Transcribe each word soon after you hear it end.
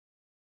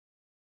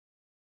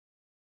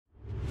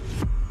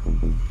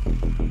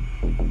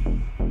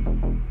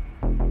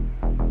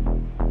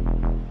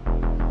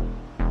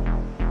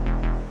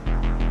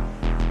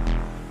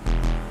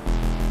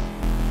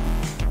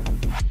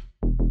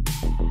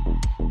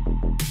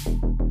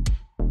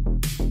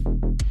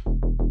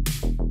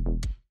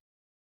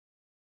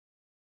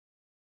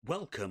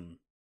welcome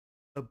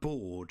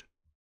aboard,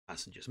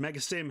 passengers.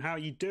 Megasim, how are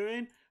you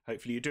doing?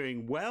 Hopefully you're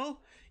doing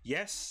well.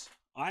 Yes,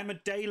 I'm a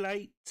day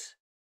late,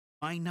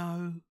 I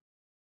know,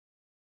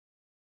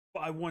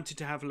 but I wanted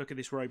to have a look at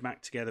this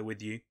roadmap together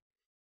with you.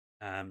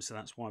 So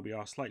that's why we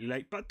are slightly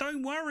late, but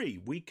don't worry,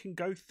 we can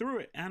go through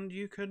it and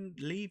you can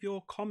leave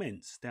your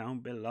comments down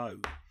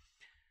below.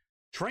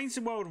 Train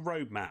Sim World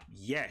roadmap,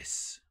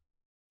 yes.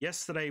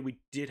 Yesterday we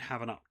did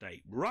have an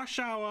update. Rush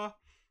Hour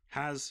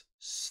has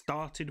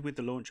started with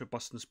the launch of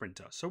Boston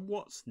Sprinter. So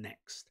what's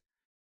next?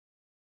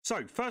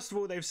 So first of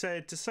all, they've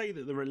said to say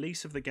that the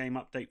release of the game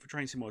update for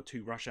Train Sim World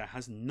 2 Rush Hour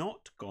has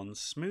not gone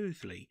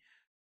smoothly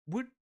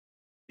would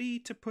be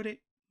to put it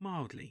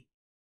mildly.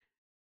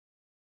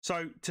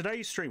 So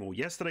today's stream, or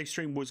yesterday's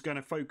stream, was going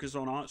to focus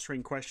on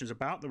answering questions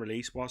about the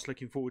release whilst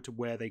looking forward to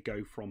where they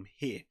go from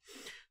here.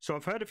 So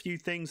I've heard a few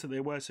things that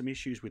there were some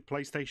issues with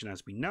PlayStation,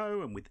 as we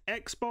know, and with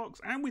Xbox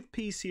and with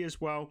PC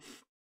as well.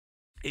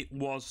 It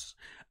was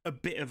a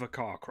bit of a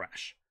car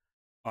crash.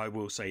 I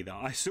will say that.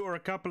 I saw a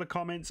couple of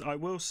comments. I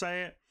will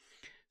say it.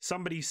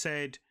 Somebody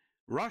said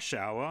Rush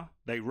Hour,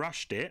 they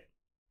rushed it,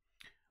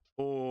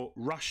 or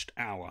Rushed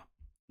Hour,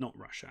 not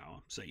Rush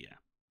Hour. So yeah.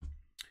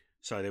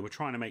 So they were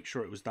trying to make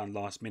sure it was done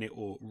last minute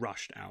or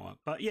rushed hour.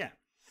 But yeah,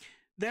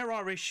 there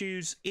are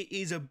issues. It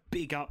is a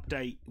big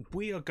update.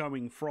 We are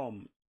going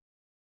from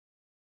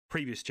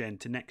previous gen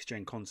to next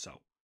gen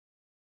console.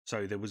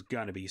 So there was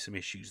going to be some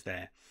issues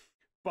there.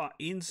 But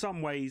in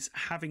some ways,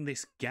 having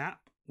this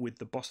gap with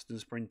the Boston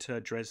Sprinter,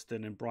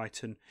 Dresden and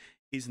Brighton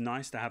is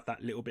nice to have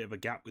that little bit of a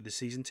gap with the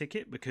season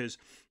ticket. Because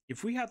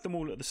if we had them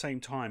all at the same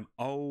time,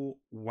 oh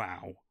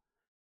wow,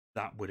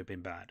 that would have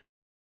been bad.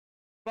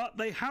 But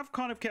they have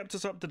kind of kept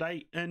us up to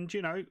date, and,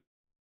 you know,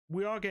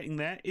 we are getting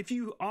there. If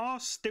you are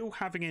still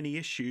having any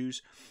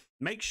issues,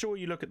 make sure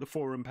you look at the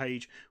forum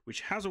page,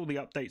 which has all the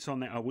updates on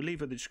there. I will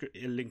leave a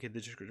link in the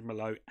description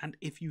below. And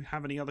if you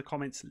have any other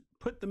comments,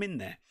 put them in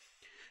there.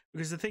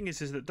 Because the thing is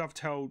that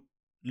Dovetail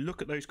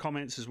look at those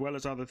comments as well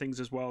as other things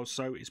as well.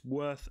 So it's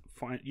worth,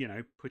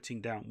 putting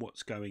down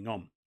what's going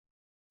on.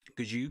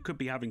 Because you could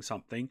be having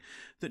something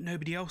that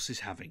nobody else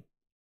is having.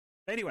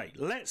 Anyway,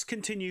 let's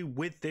continue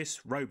with this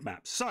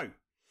roadmap. So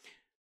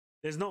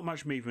there's not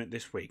much movement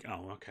this week.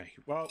 Oh, okay.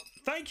 Well,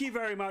 thank you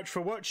very much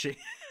for watching.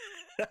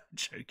 I'm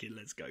joking.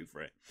 Let's go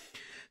for it.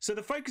 So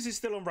the focus is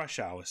still on Rush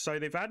Hour. So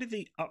they've added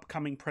the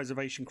upcoming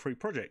Preservation Crew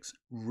projects,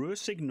 Ruhr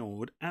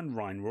Signord and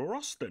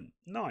Rhein-Ruhr-Osten.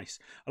 Nice.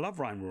 I love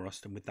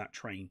Rhein-Ruhr-Osten with that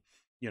train.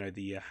 You know,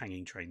 the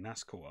hanging train.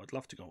 That's cool. I'd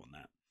love to go on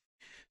that.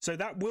 So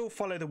that will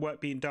follow the work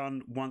being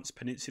done once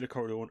Peninsula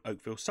Corridor and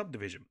Oakville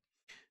Subdivision.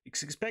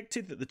 It's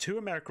expected that the two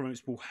American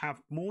routes will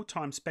have more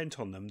time spent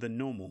on them than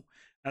normal,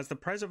 as the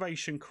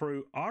Preservation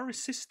Crew are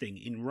assisting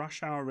in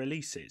Rush Hour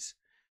releases,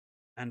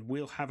 and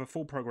we'll have a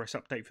full progress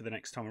update for the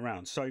next time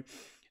around. So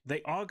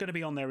they are going to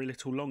be on there a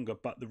little longer,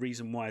 but the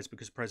reason why is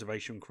because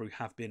Preservation Crew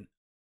have been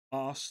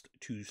asked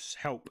to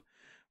help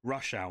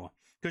Rush Hour.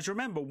 Because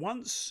remember,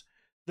 once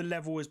the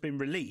level has been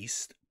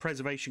released,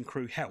 Preservation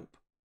Crew help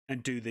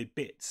and do the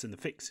bits and the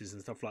fixes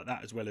and stuff like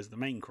that, as well as the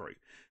main crew.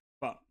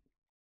 But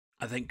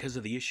I think because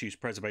of the issues,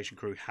 Preservation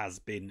Crew has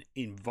been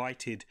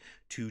invited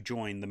to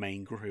join the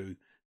main crew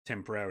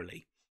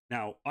temporarily.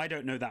 Now, I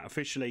don't know that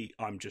officially.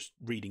 I'm just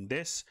reading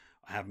this.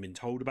 I haven't been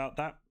told about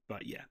that.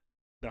 But yeah,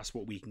 that's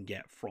what we can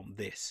get from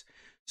this.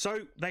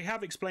 So they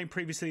have explained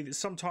previously that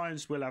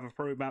sometimes we'll have a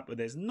roadmap where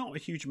there's not a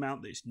huge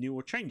amount that's new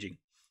or changing.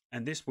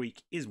 And this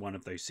week is one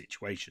of those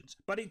situations.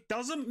 But it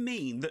doesn't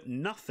mean that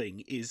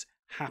nothing is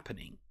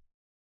happening.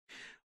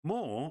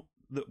 More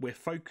that we're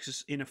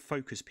in a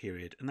focus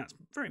period, and that's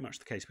very much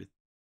the case with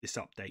this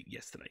update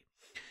yesterday.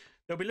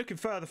 They'll be looking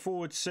further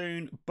forward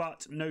soon,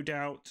 but no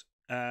doubt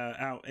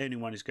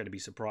anyone is going to be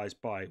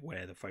surprised by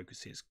where the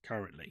focus is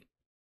currently.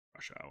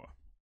 Rush Hour.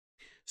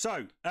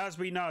 So, as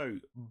we know,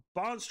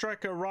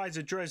 Bahnstrecke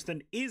Riser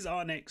Dresden is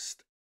our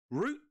next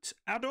route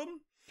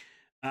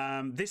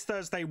add-on. This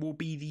Thursday will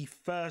be the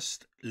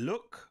first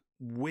look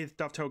with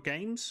Dovetail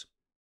Games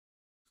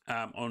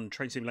on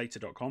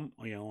trainsimulator.com,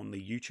 on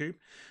the YouTube.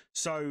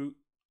 So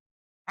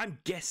I'm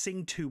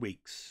guessing 2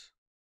 weeks,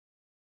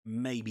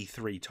 maybe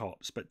 3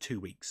 tops, but 2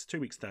 weeks. 2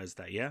 weeks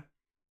Thursday, yeah?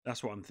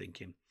 That's what I'm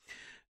thinking.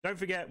 Don't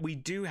forget, we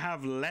do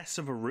have less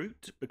of a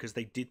route because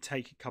they did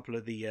take a couple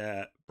of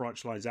the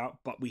branch lines out,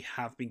 but we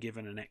have been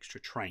given an extra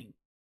train.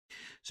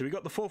 So we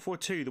got the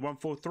 442, the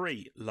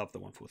 143. Love the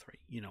 143.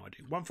 You know I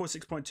do.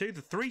 146.2,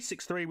 the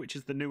 363, which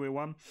is the newer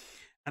one,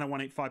 and a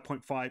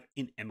 185.5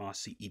 in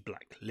MRCE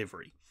black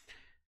livery.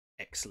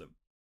 Excellent.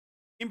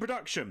 In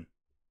production,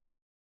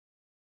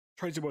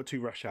 Train Sim World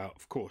 2 Rush Hour,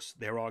 of course,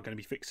 there are going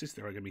to be fixes.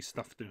 There are going to be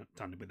stuff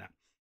done with that.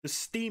 The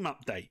Steam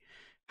update.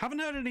 Haven't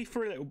heard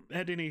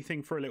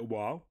anything for a little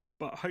while,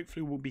 but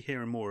hopefully we'll be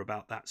hearing more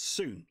about that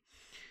soon.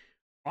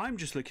 I'm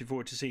just looking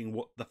forward to seeing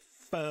what the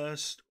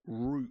first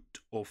route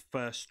or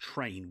first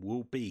train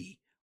will be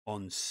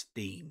on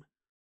Steam.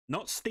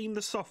 Not Steam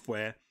the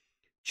software,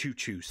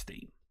 Choo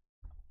Steam.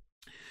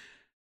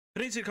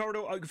 Peninsula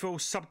Corridor, Oakville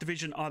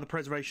Subdivision are the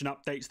preservation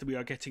updates that we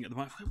are getting at the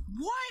moment.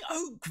 Why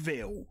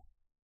Oakville?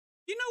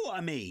 You know what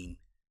I mean?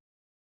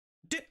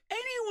 Do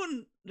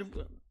anyone...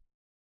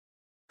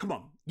 Come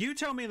on, you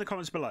tell me in the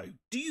comments below.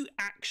 Do you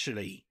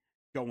actually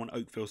go on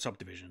Oakville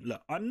Subdivision?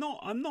 Look, I'm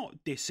not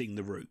dissing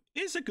the route.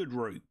 It's a good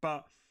route,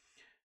 but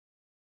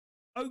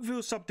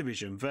Oakville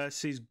Subdivision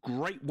versus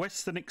Great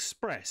Western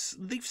Express.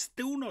 They've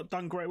still not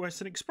done Great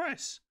Western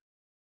Express.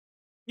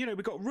 You know,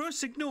 we've got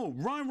Ruhr-Signal,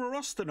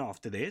 Rhine-Ruhr-Osten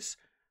after this.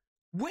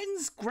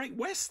 When's Great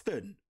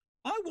Western?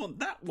 I want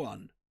that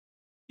one.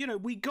 You know,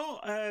 we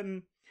got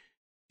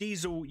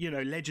diesel, you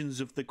know,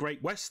 Legends of the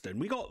Great Western.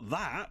 We got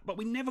that, but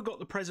we never got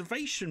the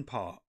preservation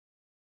part.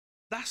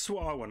 That's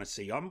what I want to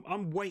see.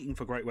 I'm waiting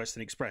for Great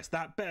Western Express.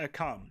 That better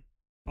come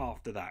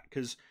after that,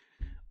 because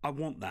I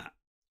want that.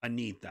 I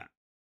need that.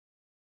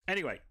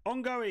 Anyway,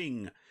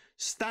 ongoing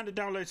standard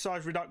download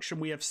size reduction.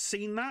 We have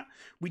seen that.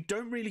 We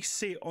don't really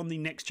see it on the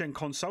next gen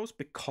consoles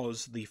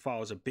because the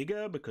files are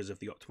bigger because of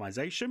the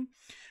optimization.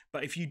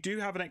 But if you do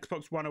have an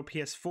Xbox One or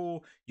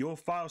PS4, your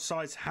file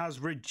size has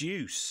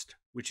reduced,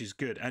 which is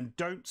good. And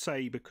don't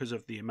say because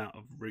of the amount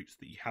of routes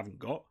that you haven't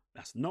got.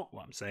 That's not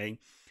what I'm saying.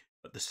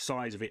 But the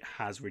size of it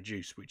has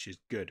reduced, which is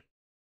good.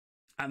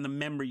 And the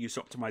memory use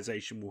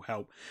optimization will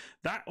help.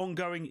 That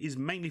ongoing is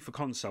mainly for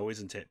console,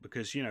 isn't it?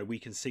 Because, you know, we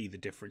can see the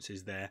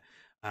differences there.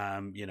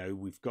 You know,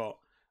 we've got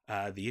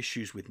the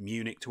issues with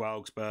Munich to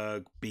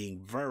Augsburg being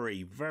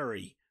very,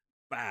 very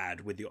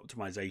bad with the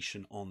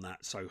optimization on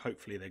that. So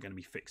hopefully they're going to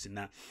be fixing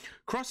that.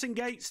 Crossing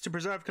gates to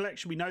preserve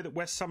collection. We know that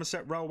West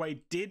Somerset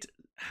Railway did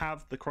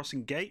have the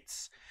crossing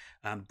gates.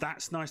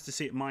 That's nice to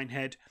see at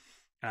Minehead.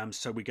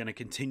 So we're going to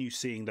continue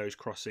seeing those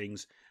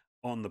crossings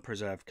on the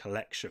preserved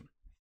collection.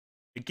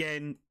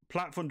 Again,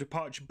 platform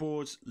departure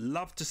boards,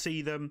 love to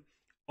see them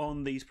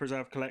on these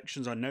preserved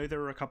collections. I know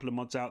there are a couple of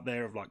mods out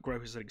there of like Great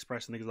Western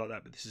Express and things like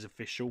that, but this is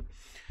official.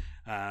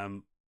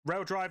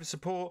 Rail driver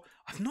support.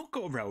 I've not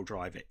got a rail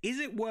driver. Is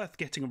it worth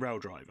getting a rail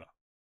driver?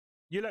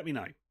 You let me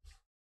know.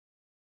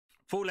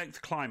 Full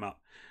length climb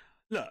up.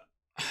 Look,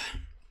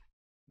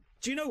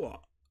 do you know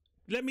what?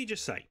 Let me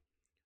just say,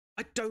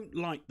 I don't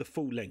like the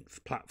full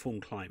length platform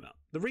climb up.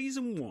 The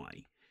reason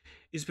why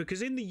is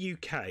because in the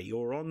UK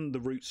or on the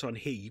routes on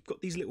here, you've got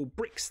these little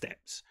brick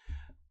steps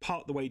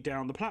part the way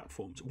down the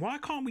platforms. Why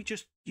can't we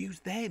just use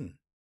them?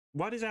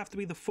 Why does it have to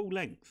be the full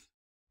length?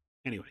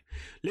 Anyway,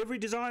 livery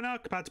designer,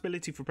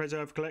 compatibility for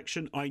preserved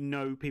collection. I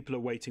know people are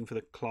waiting for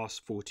the Class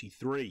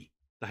 43,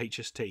 the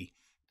HST.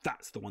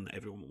 That's the one that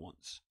everyone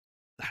wants.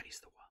 That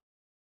is the one.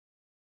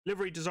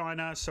 Livery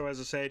designer, so as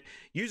I said,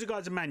 user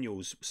guides and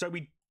manuals. So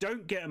we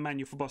don't get a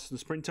manual for Boston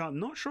Sprinter. I'm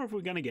not sure if we're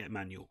going to get a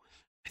manual.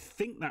 I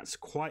think that's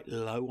quite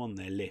low on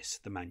their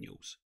list, the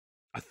manuals.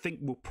 I think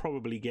we'll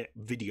probably get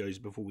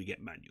videos before we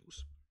get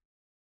manuals.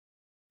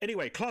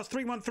 Anyway, Class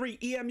 313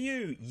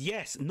 EMU.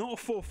 Yes, not a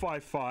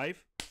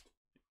 455.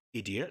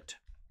 Idiot.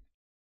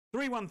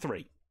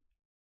 313.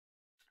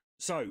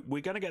 So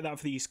we're going to get that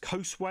for the East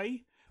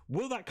Coastway.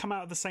 Will that come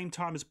out at the same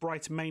time as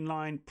Brighton Main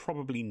Line?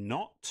 Probably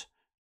not,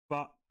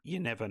 but you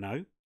never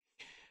know.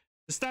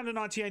 The standard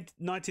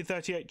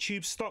 1938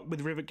 tube stock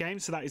with Rivet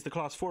Games, so that is the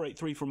Class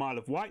 483 from Isle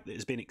of Wight that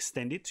has been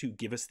extended to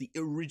give us the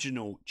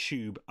original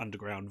tube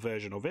underground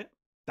version of it.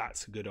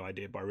 That's a good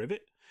idea by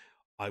Rivet.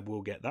 I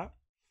will get that.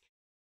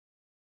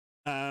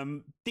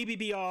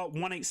 DBBR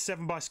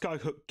 187 by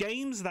Skyhook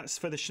Games, that's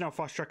for the Chanel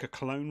Fast Tracker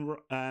Cologne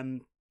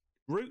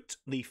route.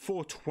 The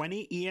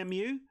 420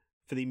 EMU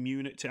for the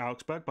Munich to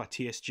Augsburg by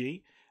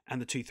TSG,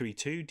 and the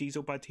 232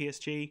 diesel by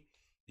TSG.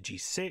 The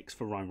G6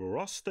 for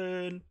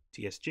Rhine-Ruhr-Osten,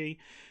 TSG.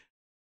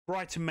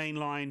 Brighton Main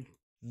Line,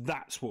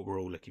 that's what we're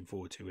all looking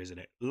forward to, isn't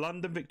it?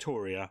 London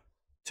Victoria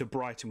to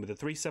Brighton with the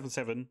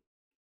 377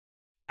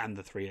 and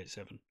the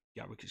 387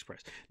 Gatwick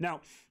Express. Now,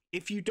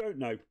 if you don't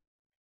know,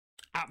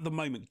 at the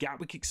moment,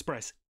 Gatwick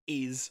Express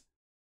is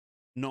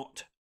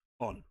not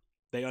on.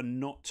 They are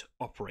not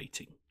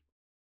operating.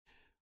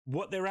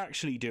 What they're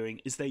actually doing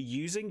is they're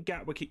using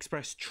Gatwick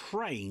Express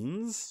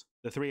trains,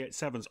 the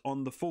 387s,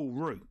 on the full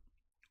route,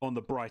 on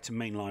the Brighton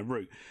Main Line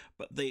route.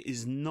 But there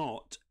is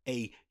not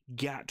a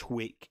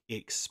Gatwick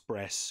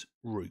Express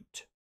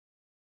route.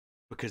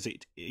 Because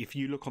if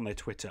you look on their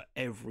Twitter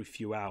every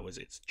few hours,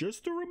 it's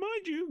just to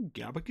remind you,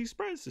 Gatwick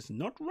Express is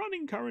not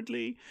running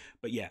currently.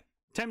 But yeah,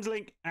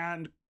 Thameslink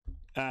and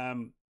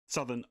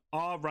Southern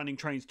are running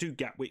trains to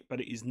Gatwick, but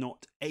it is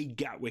not a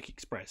Gatwick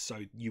Express, so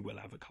you will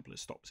have a couple of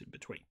stops in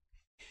between.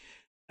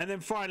 And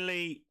then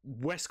finally,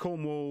 West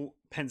Cornwall,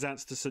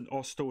 Penzance to St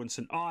Austell and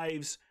St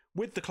Ives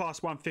with the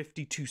Class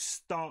 150 to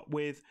start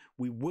with.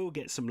 We will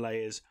get some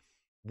layers.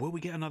 Will we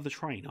get another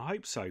train? I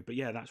hope so. But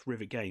yeah, that's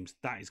Rivet Games.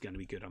 That is going to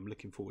be good. I'm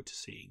looking forward to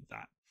seeing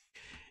that.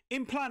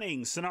 In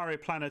planning, Scenario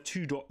Planner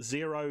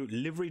 2.0,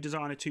 Livery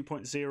Designer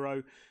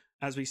 2.0.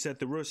 As we said,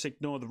 the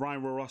Ruhr-Signal, the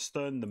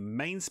Rhine-Ruhr-Osten, the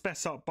main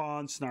Spessart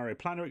Barn, Scenario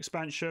Planner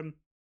expansion,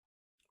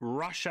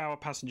 Rush Hour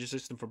passenger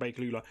system for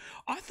Bakerloo Line.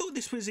 I thought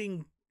this was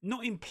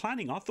not in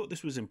planning. I thought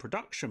this was in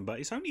production, but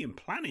it's only in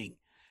planning.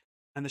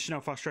 And the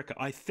Chanel Fast Tracker,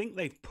 I think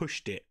they've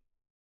pushed it.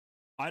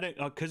 I don't,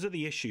 because of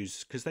the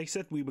issues, because they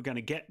said we were going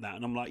to get that.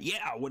 And I'm like, yeah,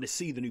 I want to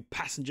see the new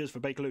passengers for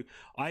Bakerloo.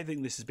 I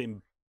think this has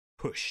been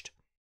pushed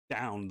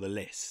down the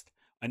list.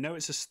 I know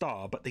it's a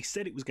star, but they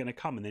said it was going to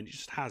come and then it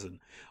just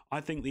hasn't. I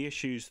think the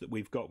issues that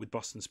we've got with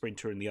Boston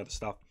Sprinter and the other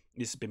stuff,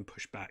 this has been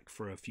pushed back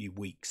for a few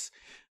weeks.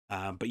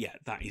 But yeah,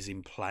 that is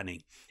in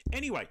planning.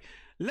 Anyway,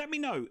 let me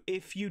know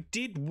if you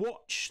did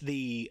watch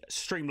the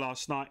stream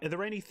last night. Is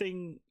there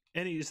anything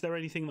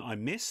that I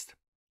missed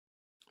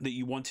that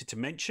you wanted to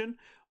mention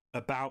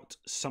about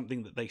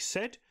something that they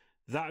said?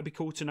 That would be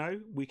cool to know.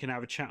 We can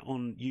have a chat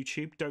on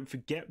YouTube. Don't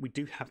forget, we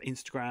do have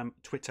Instagram,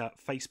 Twitter,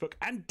 Facebook,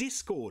 and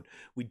Discord.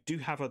 We do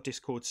have our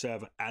Discord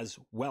server as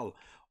well.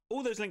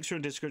 All those links are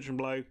in the description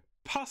below,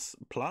 plus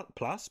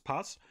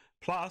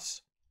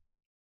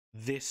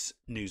this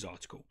news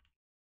article.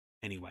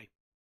 Anyway,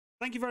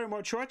 thank you very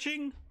much for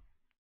watching.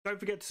 Don't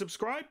forget to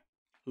subscribe,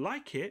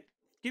 like it,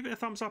 give it a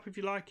thumbs up if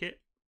you like it.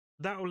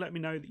 That will let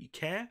me know that you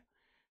care.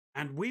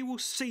 And we will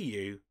see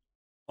you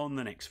on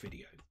the next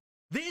video.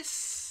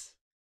 This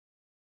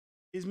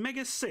is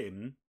Mega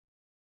Sim.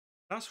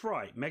 That's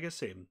right, Mega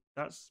Sim.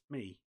 That's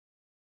me,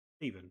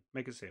 Stephen,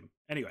 Mega Sim.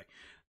 Anyway,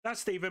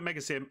 that's Stephen,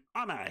 Mega Sim.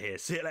 I'm out of here.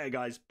 See you later,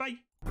 guys.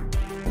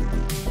 Bye.